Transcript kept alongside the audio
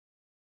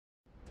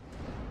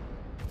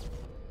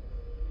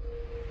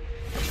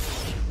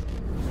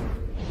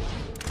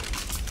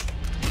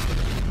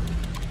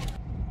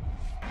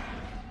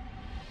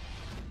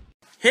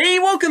Hey,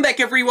 welcome back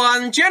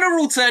everyone,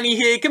 General Tony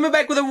here, coming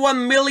back with a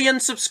 1 million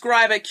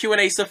subscriber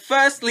Q&A. So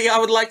firstly, I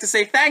would like to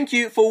say thank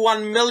you for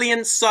 1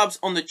 million subs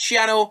on the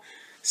channel.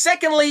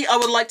 Secondly, I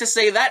would like to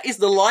say that is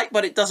the light,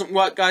 but it doesn't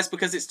work, guys,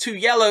 because it's too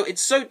yellow.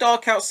 It's so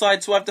dark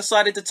outside, so I've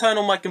decided to turn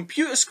on my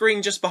computer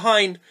screen just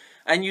behind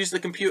and use the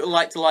computer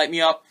light to light me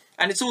up.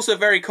 And it's also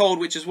very cold,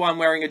 which is why I'm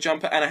wearing a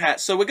jumper and a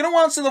hat. So we're going to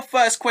answer the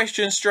first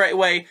question straight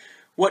away.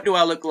 What do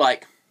I look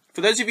like?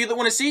 For those of you that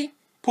want to see,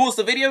 pause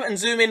the video and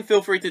zoom in,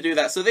 feel free to do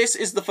that. So this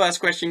is the first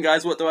question,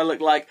 guys. What do I look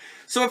like?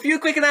 So a few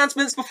quick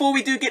announcements before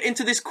we do get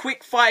into this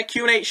quick fire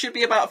Q&A. It should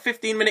be about a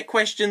 15-minute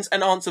questions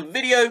and answer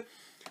video.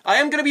 I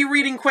am going to be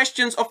reading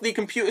questions off the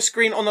computer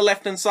screen on the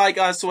left-hand side,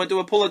 guys, so I do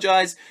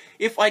apologize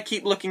if I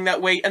keep looking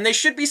that way. And there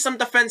should be some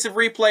defensive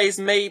replays,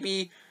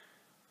 maybe...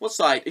 What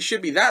side? It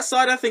should be that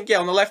side, I think. Yeah,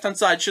 on the left-hand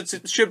side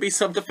should be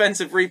some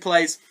defensive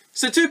replays.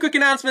 So two quick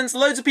announcements.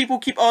 Loads of people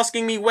keep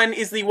asking me, when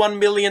is the 1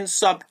 million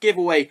sub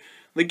giveaway?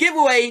 The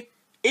giveaway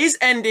is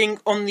ending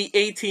on the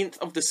 18th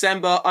of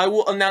December. I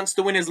will announce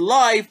the winners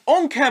live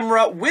on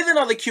camera with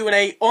another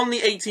Q&A on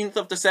the 18th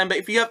of December.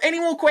 If you have any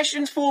more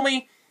questions for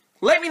me,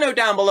 let me know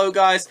down below,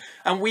 guys,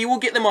 and we will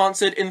get them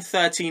answered in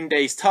 13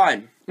 days'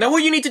 time. Now,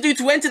 what you need to do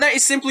to enter that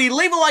is simply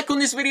leave a like on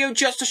this video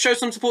just to show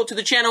some support to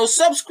the channel.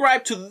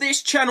 Subscribe to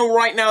this channel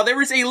right now.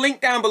 There is a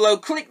link down below.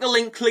 Click the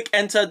link, click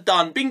enter,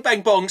 done. Bing,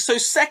 bang, bong. So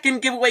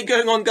second giveaway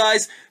going on,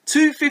 guys.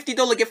 2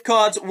 $50 gift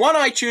cards, 1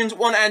 iTunes,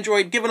 1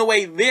 Android, given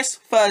away this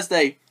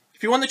Thursday.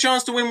 If you want the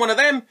chance to win one of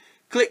them,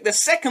 click the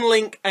second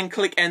link and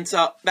click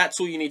enter. That's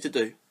all you need to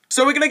do.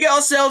 So we're going to get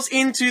ourselves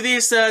into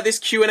this this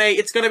Q&A.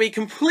 It's going to be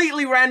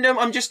completely random.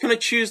 I'm just going to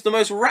choose the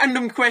most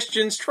random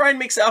questions, try and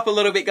mix it up a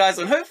little bit, guys,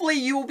 and hopefully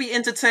you will be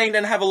entertained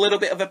and have a little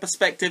bit of a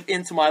perspective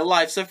into my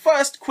life. So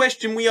first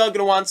question we are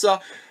going to answer,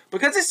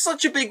 because it's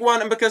such a big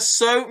one and because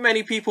so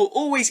many people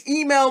always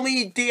email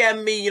me,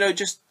 DM me, you know,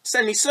 just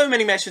send me so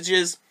many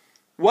messages.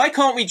 Why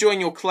can't we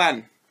join your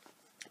clan?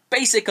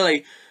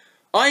 Basically,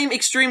 I'm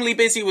extremely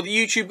busy with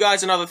YouTube,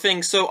 guys, and other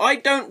things, so I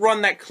don't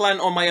run that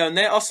clan on my own.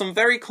 There are some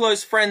very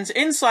close friends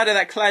inside of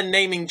that clan,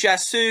 naming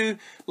Jasu,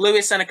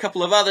 Lewis, and a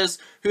couple of others,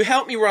 who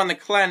help me run the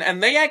clan,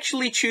 and they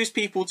actually choose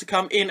people to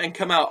come in and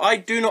come out. I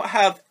do not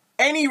have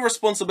any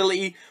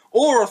responsibility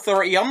or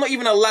authority. I'm not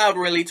even allowed,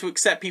 really, to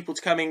accept people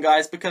to come in,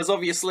 guys, because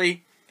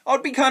obviously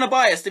I'd be kind of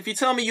biased. If you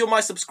tell me you're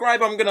my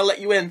subscriber, I'm going to let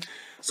you in.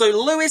 So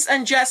Lewis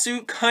and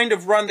Jasu kind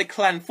of run the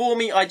clan for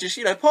me. I just,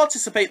 you know,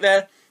 participate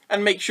there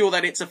and make sure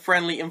that it's a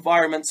friendly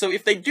environment. So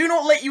if they do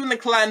not let you in the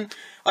clan,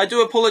 I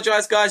do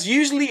apologize, guys.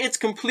 Usually it's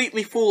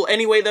completely full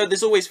anyway, though.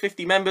 There's always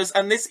 50 members,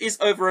 and this is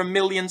over 1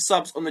 million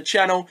subs on the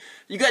channel.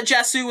 You got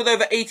Jasu with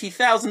over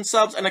 80,000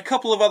 subs and a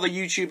couple of other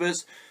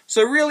YouTubers.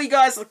 So really,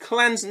 guys, the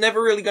clan's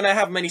never really going to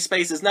have many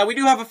spaces. Now, we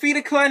do have a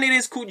feeder clan. It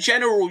is called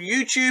General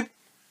YouTube.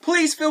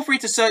 Please feel free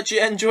to search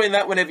it and join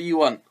that whenever you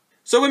want.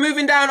 So we're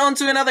moving down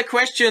onto another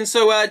question.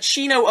 So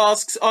Chino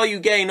asks, are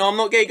you gay? No, I'm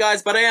not gay,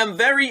 guys, but I am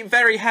very,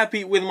 very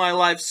happy with my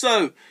life.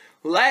 So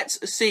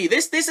let's see.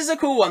 This is a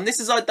cool one. This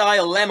is a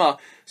dilemma.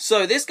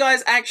 So this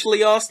guy's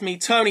actually asked me,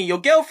 Tony, your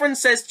girlfriend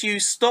says to you,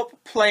 stop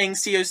playing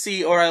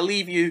CoC or I'll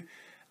leave you,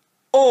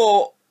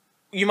 or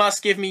you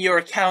must give me your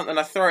account and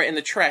I throw it in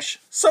the trash.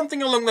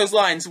 Something along those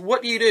lines.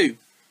 What do you do?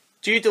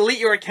 Do you delete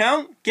your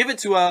account, give it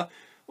to her,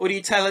 or do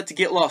you tell her to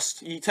get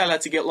lost? You tell her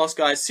to get lost,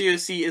 guys.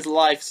 CoC is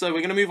life. So we're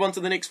going to move on to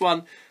the next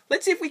one.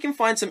 Let's see if we can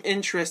find some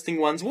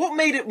interesting ones. What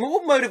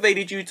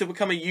motivated you to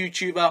become a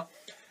YouTuber?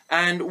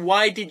 And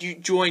why did you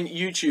join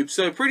YouTube?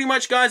 So pretty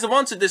much, guys, I've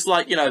answered this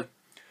like, you know,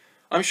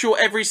 I'm sure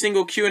every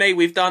single Q&A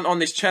we've done on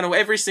this channel,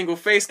 every single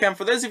face cam.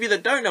 For those of you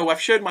that don't know,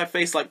 I've showed my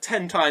face like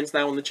 10 times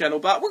now on the channel.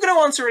 But we're going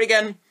to answer it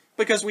again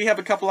because we have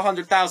a couple of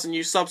 100,000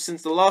 new subs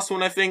since the last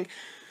one, I think.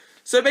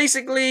 So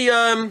basically,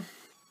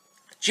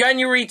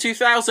 January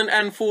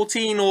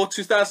 2014 or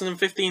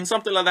 2015,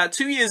 something like that,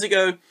 2 years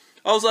ago,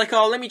 I was like,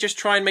 oh, let me just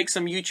try and make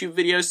some YouTube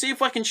videos, see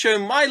if I can show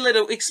my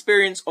little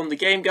experience on the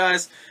game,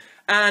 guys.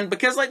 And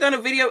because I've done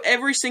a video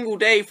every single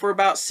day for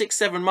about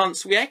 6-7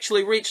 months, we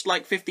actually reached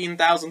like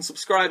 15,000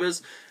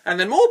 subscribers. And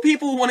then more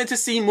people wanted to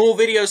see more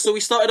videos, so we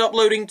started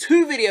uploading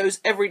 2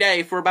 videos every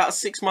day for about a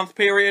 6-month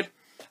period.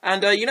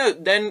 And, you know,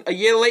 then a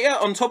year later,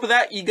 on top of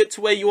that, you get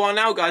to where you are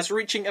now, guys,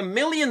 reaching 1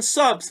 million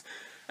subs.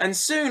 And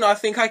soon, I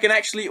think I can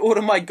actually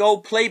order my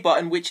gold play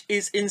button, which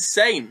is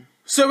insane.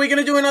 So we're going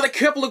to do another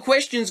couple of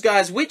questions,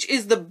 guys. What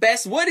is the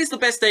best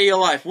day of your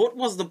life? What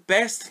was the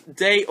best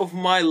day of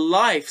my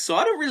life? So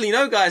I don't really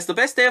know, guys. The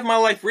best day of my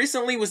life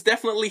recently was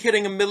definitely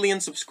hitting 1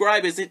 million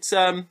subscribers. It's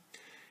kind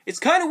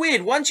of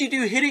weird. Once you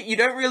do hit it, you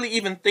don't really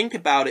even think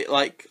about it.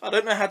 Like, I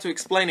don't know how to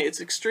explain it.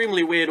 It's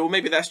extremely weird, or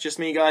maybe that's just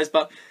me, guys.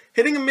 But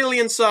hitting 1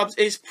 million subs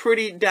is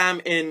pretty damn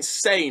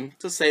insane,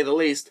 to say the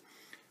least.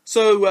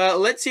 So,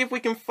 let's see if we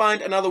can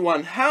find another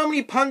one. How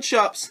many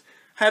punch-ups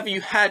have you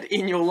had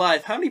in your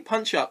life? How many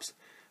punch-ups?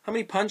 How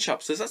many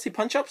punch-ups? Does that say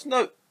punch-ups?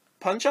 No.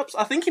 Punch-ups?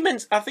 I think he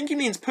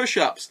means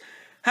push-ups.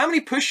 How many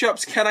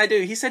push-ups can I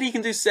do? He said he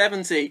can do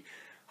 70.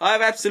 I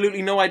have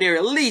absolutely no idea.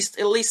 At least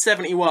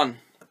 71.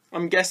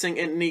 I'm guessing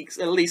it needs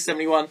at least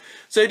 71.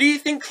 So do you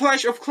think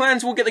Clash of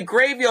Clans will get the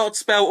graveyard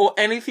spell or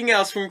anything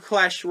else from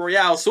Clash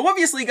Royale? So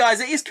obviously, guys,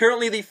 it is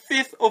currently the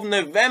 5th of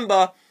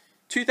November,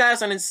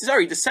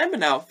 December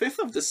now. 5th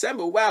of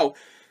December, wow.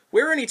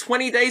 We're only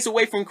 20 days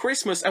away from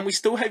Christmas and we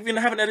still haven't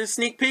had a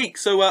sneak peek.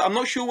 So I'm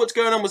not sure what's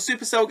going on with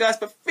Supercell, guys,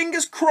 but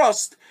fingers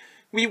crossed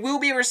we will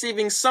be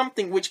receiving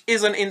something which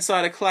isn't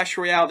inside a Clash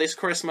Royale this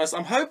Christmas.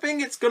 I'm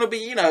hoping it's going to be,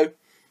 you know,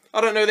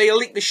 I don't know, they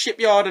leak the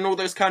shipyard and all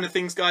those kind of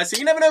things, guys. So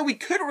you never know, we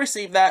could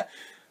receive that.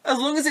 As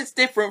long as it's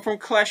different from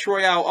Clash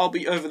Royale, I'll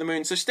be over the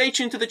moon. So stay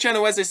tuned to the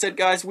channel, as I said,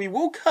 guys. We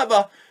will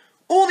cover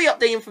all the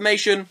update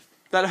information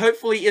that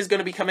hopefully is going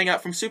to be coming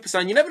out from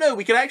Supercell. And you never know,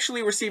 we could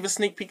actually receive a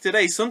sneak peek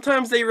today.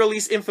 Sometimes they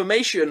release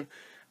information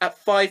at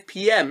 5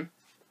 PM.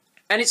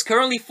 And it's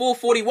currently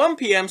 4:41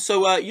 PM,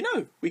 so, you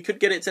know, we could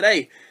get it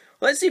today.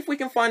 Let's see if we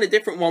can find a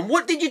different one.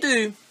 What did you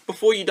do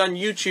before you done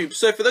YouTube?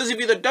 So for those of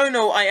you that don't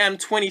know, I am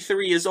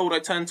 23 years old. I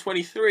turned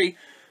 23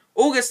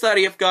 August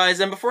 30th, guys.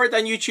 And before I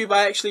done YouTube,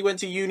 I actually went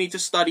to uni to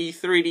study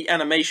 3D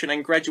animation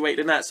and graduated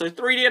in that. So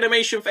 3D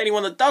animation, for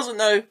anyone that doesn't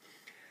know,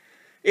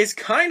 is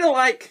kind of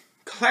like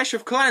Clash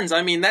of Clans.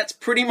 I mean, that's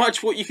pretty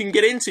much what you can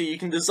get into. You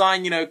can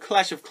design, you know,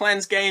 Clash of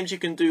Clans games. You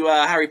can do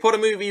Harry Potter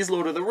movies,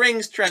 Lord of the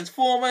Rings,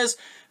 Transformers,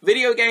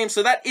 video games.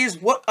 So that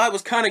is what I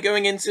was kind of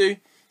going into.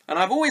 And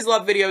I've always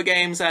loved video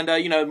games and,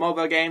 you know,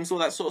 mobile games, all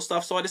that sort of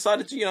stuff. So I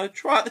decided to, you know,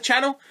 try out the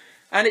channel.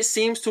 And it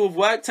seems to have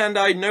worked. And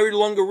I no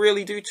longer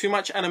really do too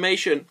much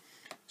animation.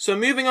 So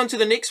moving on to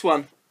the next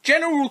one.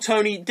 General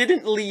Tony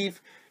didn't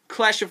leave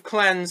Clash of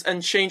Clans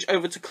and change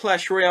over to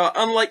Clash Royale,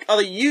 unlike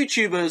other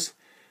YouTubers.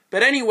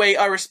 But anyway,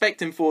 I respect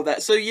him for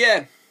that. So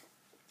yeah,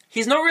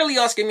 he's not really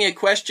asking me a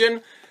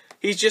question.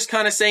 He's just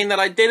kind of saying that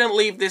I didn't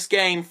leave this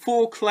game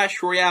for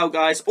Clash Royale,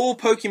 guys, or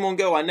Pokemon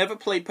Go. I never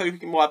played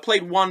Pokemon. Well, I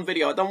played one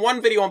video. I've done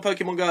one video on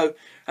Pokemon Go,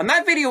 and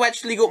that video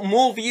actually got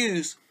more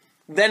views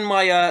than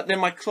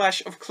my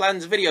Clash of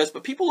Clans videos.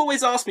 But people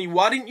always ask me,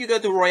 why didn't you go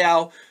to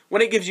Royale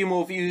when it gives you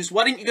more views?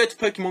 Why didn't you go to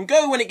Pokemon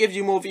Go when it gives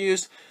you more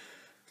views?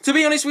 To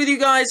be honest with you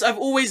guys, I've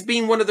always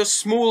been one of the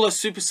smaller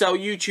Supercell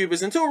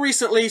YouTubers until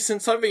recently,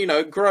 since I've, you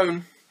know,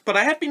 grown. But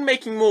I have been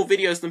making more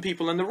videos than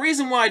people, and the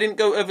reason why I didn't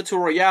go over to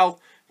Royale,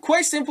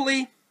 quite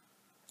simply,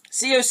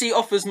 CoC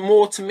offers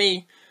more to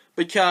me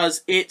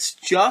because it's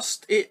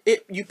just,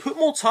 you put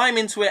more time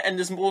into it and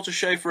there's more to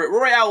show for it.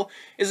 Royale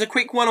is a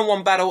quick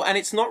one-on-one battle and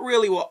it's not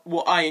really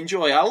what I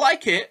enjoy. I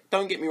like it,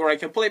 don't get me wrong, I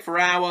can play it for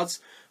hours,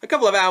 a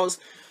couple of hours,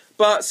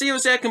 but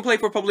CoC I can play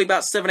for probably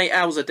about 7-8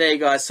 hours a day,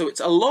 guys, so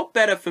it's a lot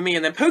better for me.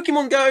 And then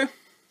Pokemon Go,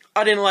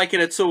 I didn't like it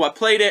at all. I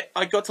played it,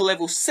 I got to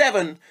level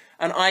 7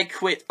 and I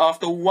quit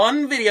after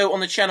one video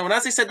on the channel. And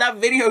as I said, that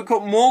video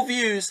got more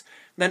views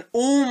than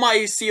all my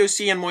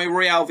CoC and my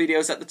Royale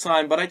videos at the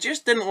time. But I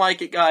just didn't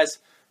like it, guys.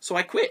 So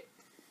I quit.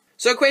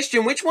 So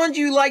question, which one do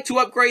you like to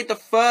upgrade the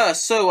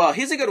first? So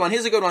here's a good one,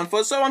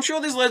 So I'm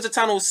sure there's loads of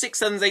channels, 6,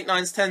 7s, 8,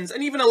 9s, 10s,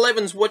 and even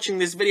 11s watching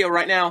this video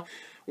right now.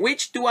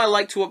 Which do I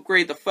like to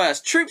upgrade the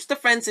first? Troops,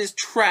 defenses,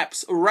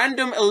 traps,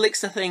 random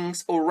elixir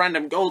things, or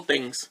random gold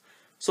things?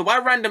 So by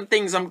random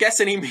things, I'm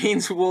guessing he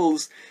means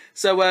walls.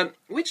 So,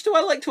 which do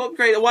I like to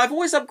upgrade? Well, I've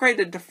always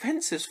upgraded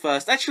defenses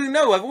first. Actually,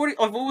 no, I've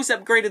always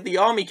upgraded the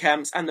army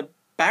camps and the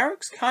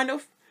barracks, kind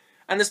of.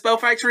 And the spell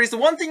factories. The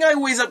one thing I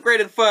always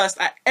upgraded first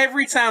at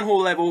every town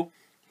hall level,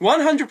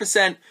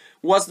 100%,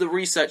 was the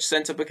research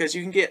center, because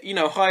you can get, you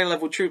know, higher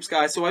level troops,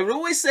 guys. So I would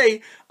always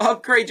say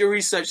upgrade your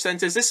research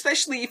centers,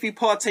 especially if you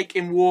partake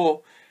in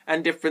war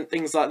and different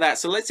things like that.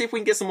 So let's see if we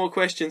can get some more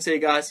questions here,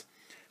 guys.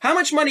 How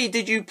much money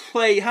did you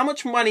pay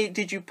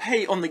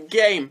on the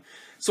game?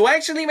 So I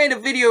actually made a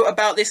video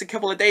about this a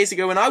couple of days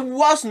ago, and I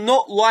was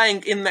not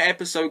lying in the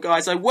episode,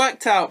 guys. I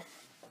worked out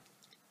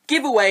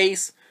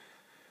giveaways.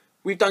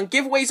 We've done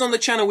giveaways on the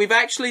channel. We've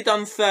actually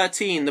done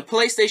 13. The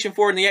PlayStation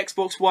 4 and the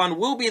Xbox One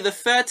will be the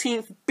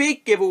 13th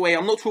big giveaway.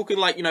 I'm not talking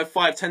like, you know,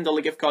 $5,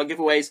 $10 gift card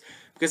giveaways,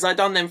 because I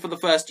done them for the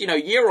first, you know,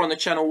 year on the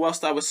channel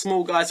whilst I was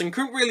small, guys, and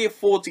couldn't really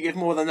afford to give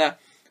more than that.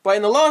 But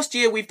in the last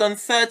year, we've done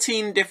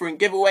 13 different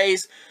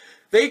giveaways.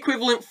 The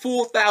equivalent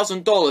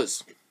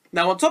 $4,000.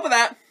 Now, on top of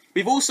that,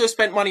 we've also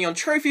spent money on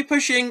trophy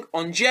pushing,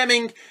 on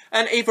gemming,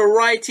 and a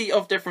variety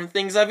of different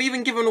things. I've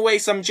even given away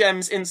some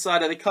gems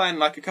inside of the clan,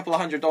 like a couple of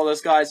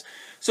 $100, guys.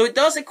 So it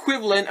does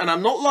equivalent, and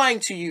I'm not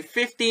lying to you,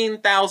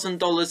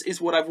 $15,000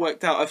 is what I've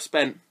worked out I've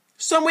spent.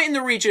 Somewhere in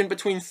the region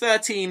between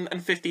 $13,000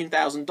 and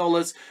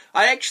 $15,000.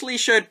 I actually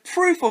showed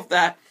proof of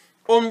that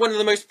on one of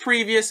the most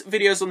previous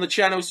videos on the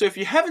channel. So if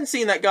you haven't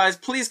seen that, guys,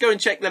 please go and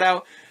check that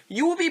out.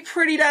 You will be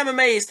pretty damn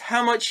amazed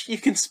how much you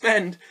can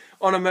spend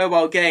on a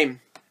mobile game.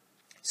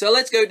 So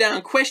let's go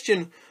down.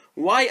 Question,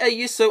 why are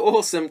you so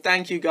awesome?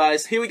 Thank you,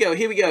 guys. Here we go,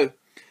 here we go.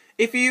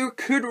 If you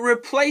could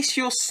replace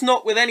your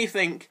snot with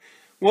anything,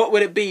 what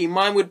would it be?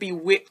 Mine would be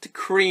whipped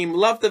cream.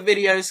 Love the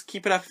videos.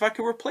 Keep it up. If I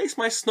could replace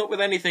my snot with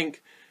anything,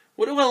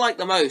 what do I like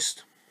the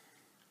most?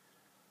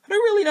 I don't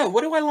really know.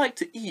 What do I like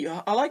to eat?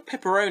 I like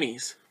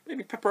pepperonis.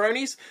 Maybe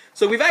pepperonis.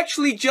 So we've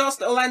actually just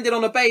landed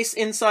on a base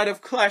inside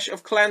of Clash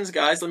of Clans,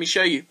 guys. Let me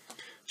show you.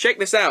 Check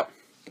this out.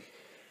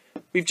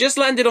 We've just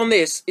landed on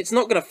this. It's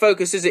not going to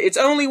focus, is it? It's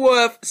only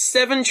worth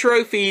 7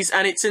 trophies,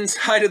 and it's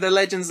inside of the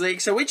Legends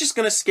League, so we're just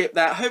going to skip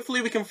that.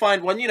 Hopefully we can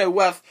find one, you know,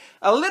 worth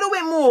a little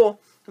bit more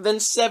than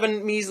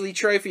 7 measly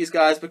trophies,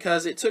 guys,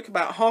 because it took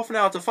about half an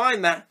hour to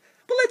find that.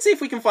 But let's see if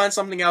we can find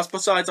something else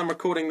besides I'm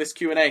recording this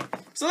Q&A.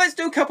 So let's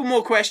do a couple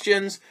more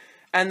questions,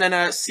 and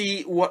then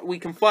see what we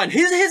can find.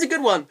 Here's a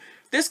good one.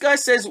 This guy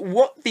says,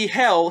 what the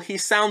hell, he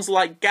sounds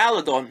like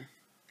Galadon.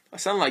 I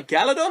sound like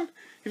Galadon?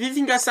 If you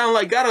think I sound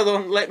like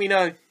Galadon, let me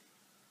know.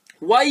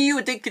 Why are you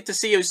addicted to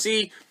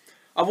CoC?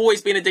 I've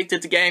always been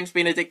addicted to games,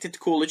 been addicted to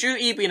Call of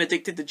Duty, been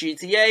addicted to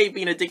GTA,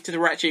 been addicted to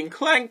Ratchet &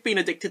 Clank, been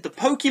addicted to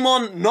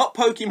Pokemon, not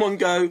Pokemon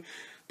Go,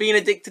 been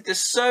addicted to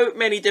so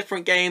many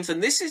different games,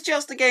 and this is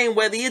just a game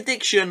where the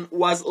addiction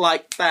was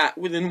like that.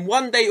 Within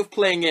one day of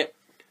playing it,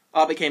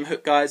 I became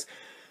hooked, guys.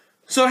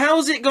 So how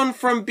has it gone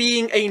from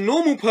being a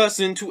normal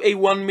person to a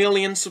 1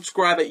 million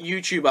subscriber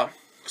YouTuber?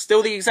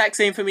 Still the exact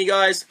same for me,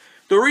 guys.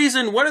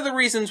 One of the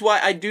reasons why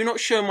I do not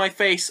show my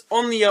face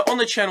on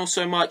the channel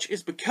so much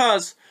is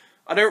because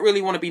I don't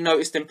really want to be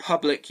noticed in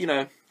public, you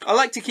know. I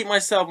like to keep my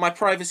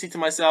privacy to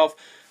myself,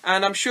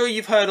 and I'm sure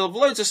you've heard of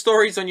loads of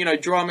stories on, you know,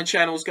 drama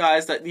channels,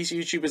 guys, that these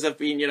YouTubers have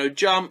been, you know,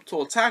 jumped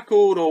or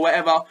tackled or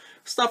whatever,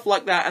 stuff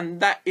like that,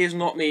 and that is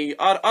not me.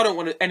 I don't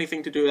want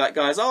anything to do with that,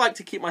 guys. I like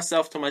to keep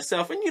myself to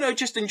myself and, you know,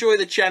 just enjoy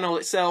the channel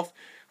itself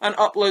and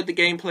upload the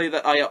gameplay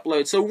that I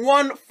upload. So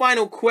one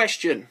final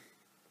question.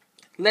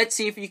 Let's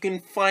see if you can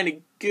find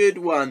a good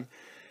one.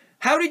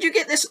 How did you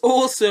get this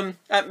awesome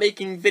at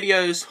making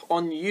videos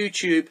on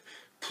YouTube?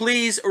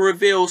 Please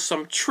reveal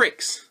some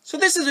tricks. So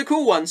this is a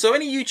cool one. So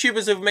any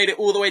YouTubers who have made it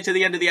all the way to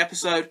the end of the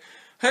episode,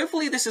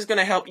 hopefully this is going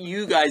to help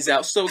you guys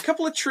out. So a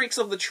couple of tricks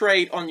of the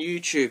trade on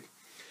YouTube.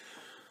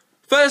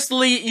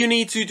 Firstly, you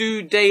need to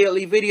do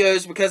daily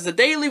videos, because the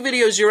daily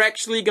videos you're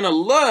actually going to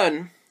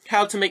learn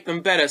how to make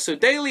them better. So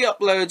daily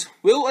uploads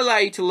will allow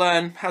you to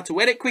learn how to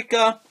edit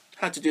quicker,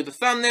 how to do the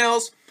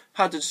thumbnails,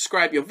 how to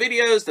describe your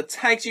videos, the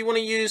tags you want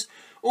to use,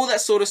 all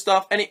that sort of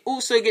stuff, and it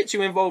also gets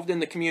you involved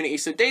in the community.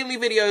 So daily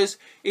videos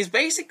is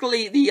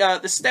basically the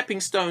stepping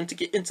stone to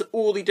get into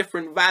all the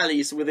different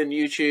valleys within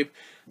YouTube.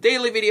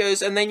 Daily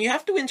videos, and then you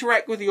have to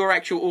interact with your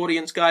actual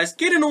audience, guys.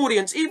 Get an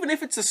audience, even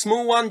if it's a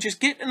small one,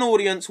 just get an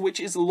audience which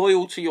is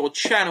loyal to your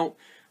channel,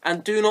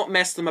 and do not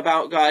mess them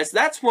about, guys.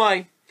 That's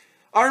why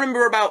I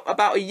remember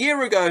about a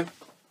year ago,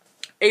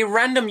 a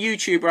random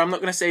YouTuber, I'm not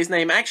going to say his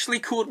name, actually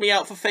called me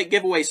out for fake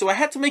giveaways. So I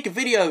had to make a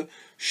video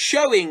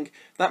showing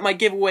that my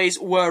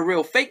giveaways were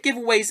real. Fake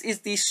giveaways is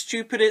the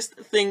stupidest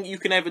thing you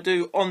can ever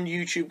do on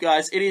YouTube,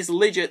 guys. It is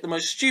legit the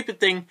most stupid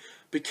thing,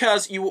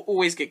 because you will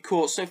always get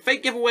caught. So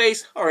fake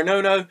giveaways are a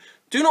no-no.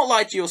 Do not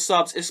lie to your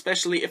subs,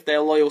 especially if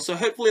they're loyal. So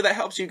hopefully that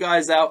helps you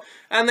guys out.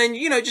 And then,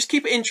 you know, just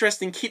keep it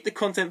interesting, keep the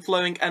content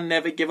flowing, and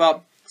never give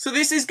up. So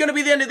this is going to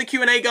be the end of the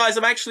Q&A, guys.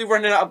 I'm actually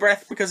running out of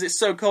breath because it's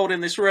so cold in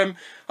this room.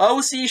 I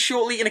will see you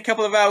shortly in a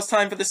couple of hours'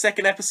 time for the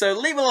second episode.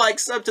 Leave a like,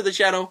 sub to the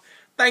channel.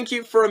 Thank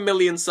you for 1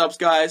 million subs,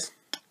 guys.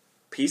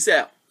 Peace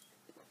out.